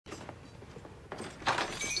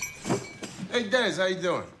Hey, Des, how you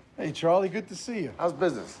doing? Hey, Charlie, good to see you. How's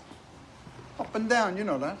business? Up and down, you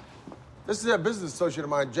know that. This is a business associate of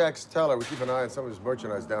mine, Jack Teller. We keep an eye on some of his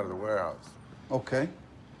merchandise down at the warehouse. Okay.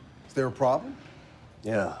 Is there a problem?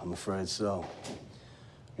 Yeah, I'm afraid so.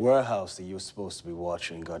 Warehouse that you were supposed to be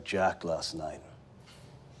watching got jacked last night.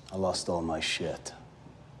 I lost all my shit.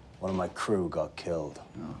 One of my crew got killed.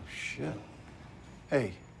 Oh, shit.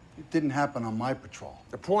 Hey, it didn't happen on my patrol.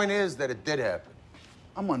 The point is that it did happen.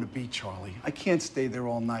 I'm on the beat, Charlie. I can't stay there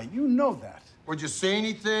all night. You know that. Would you see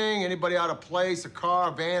anything? Anybody out of place? A car,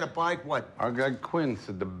 a van, a bike? What? Our guy Quinn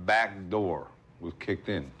said the back door was kicked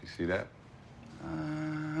in. You see that?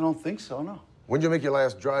 I don't think so, no. When'd you make your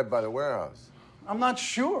last drive by the warehouse? I'm not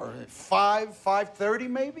sure. 5:30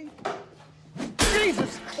 maybe?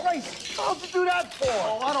 Jesus Christ! How'd you do that for?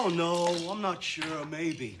 Oh, I don't know. I'm not sure.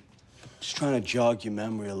 Maybe. Just trying to jog your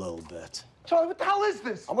memory a little bit. Charlie, what the hell is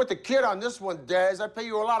this? I'm with the kid on this one, Des. I pay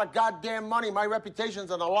you a lot of goddamn money. My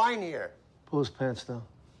reputation's on the line here. Pull his pants down.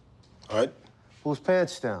 What? Pull his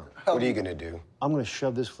pants down. What are you gonna do? I'm gonna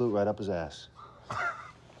shove this flute right up his ass.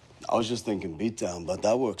 I was just thinking beatdown, but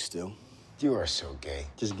that works too. You are so gay.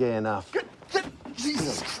 Just gay enough.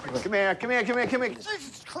 Jesus Christ! Come here.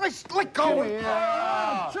 Jesus Christ! Let go!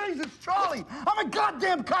 Jesus, Charlie! I'm a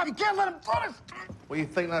goddamn cop. You can't let him throw us. Well, you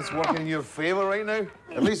think that's working in your favor right now?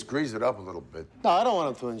 At least grease it up a little bit. No, I don't want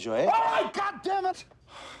him to enjoy it. All right, goddamn it!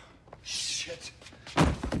 Shit. All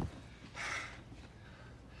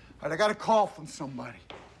right, I got a call from somebody.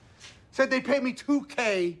 Said they paid me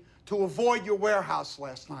 $2K to avoid your warehouse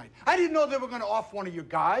last night. I didn't know they were going to off one of your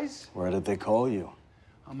guys. Where did they call you?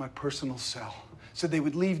 On my personal cell. Said they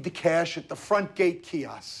would leave the cash at the front gate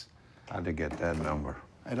kiosk. How'd they get that number?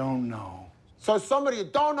 I don't know. So somebody you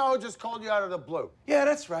don't know just called you out of the blue. Yeah,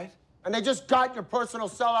 that's right. And they just got your personal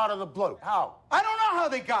cell out of the blue. How? I don't know how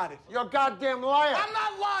they got it. You're a goddamn liar. I'm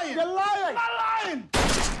not lying. You're lying. I'm not lying.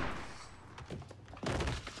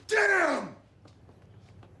 Damn!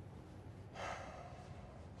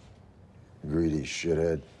 Greedy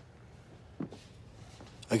shithead.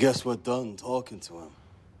 I guess we're done talking to him.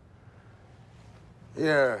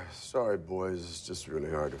 Yeah, sorry, boys. It's just really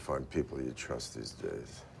hard to find people you trust these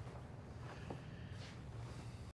days.